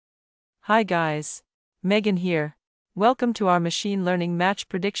Hi guys. Megan here. Welcome to our machine learning match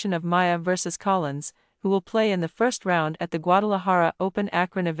prediction of Maia versus Collins, who will play in the first round at the Guadalajara Open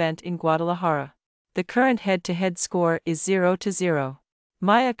Akron event in Guadalajara. The current head-to-head score is 0-0.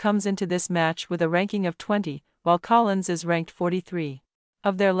 Maia comes into this match with a ranking of 20, while Collins is ranked 43.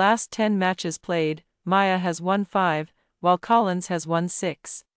 Of their last 10 matches played, Maia has won 5, while Collins has won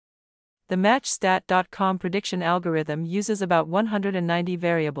 6. The Matchstat.com prediction algorithm uses about 190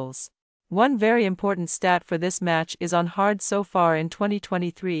 variables. One very important stat for this match is on hard so far in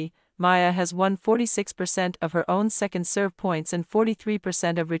 2023, Maia has won 46% of her own second serve points and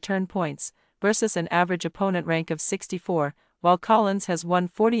 43% of return points, versus an average opponent rank of 64, while Collins has won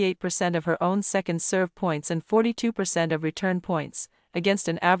 48% of her own second serve points and 42% of return points, against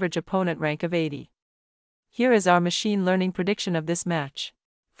an average opponent rank of 80. Here is our machine learning prediction of this match.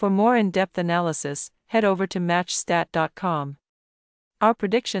 For more in-depth analysis, head over to Matchstat.com. Our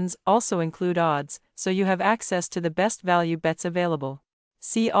predictions also include odds, so you have access to the best value bets available.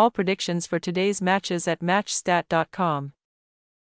 See all predictions for today's matches at Matchstat.com.